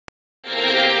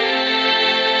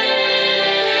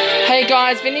Hey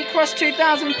guys, Vinny Cross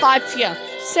 2005 here.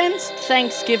 Since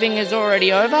Thanksgiving is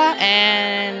already over,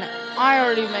 and I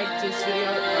already made this video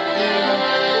in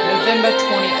November 28,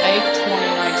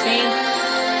 2019.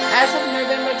 As of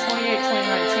November 28, 2019,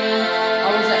 I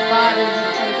was at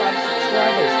 525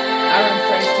 subscribers. Aaron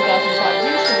Fraser 2005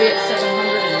 used to be at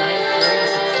 793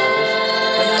 subscribers,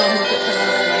 but now he's at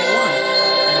 781.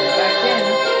 And back then,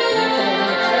 in the 4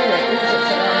 minutes later, he was at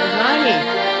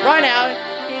 790. Right now,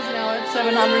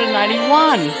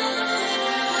 791.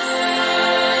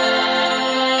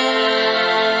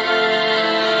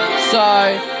 So,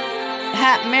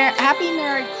 happy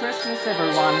Merry Christmas,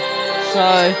 everyone. So,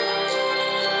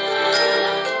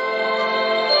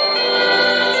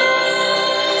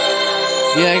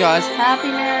 yeah, guys, Happy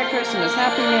Merry Christmas,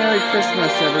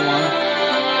 everyone.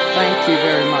 Thank you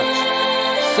very much.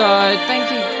 So, thanks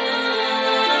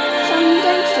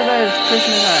to those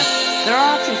Christmas. There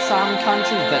are actually some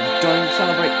countries that don't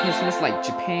celebrate Christmas, like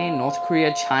Japan, North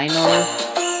Korea, China,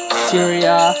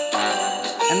 Syria,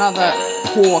 and other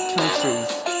poor countries.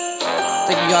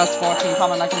 Thank you guys for watching,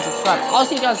 comment, like, and subscribe. I'll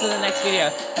see you guys in the next video.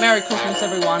 Merry Christmas,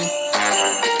 everyone.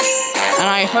 And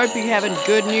I hope you have a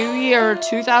good new year,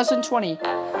 2020.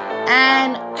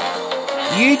 And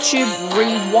YouTube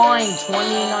Rewind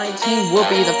 2019 will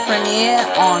be the premiere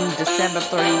on December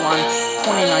 31,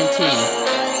 2019.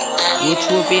 Which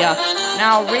will be a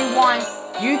now rewind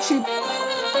YouTube.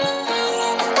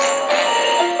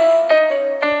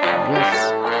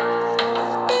 Yes.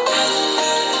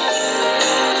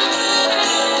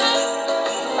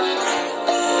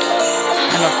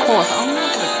 And of course, I'm going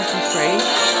to the Christmas tree.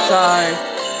 So,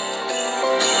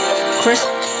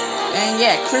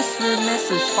 Christmas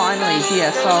is finally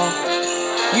here. So,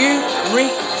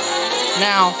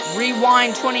 now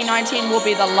Rewind 2019 will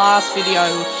be the last video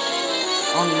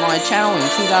on my channel in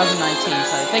 2019.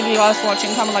 So thank you guys for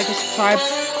watching, comment, like, and subscribe.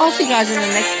 I'll see you guys in the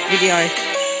next video.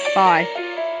 Bye.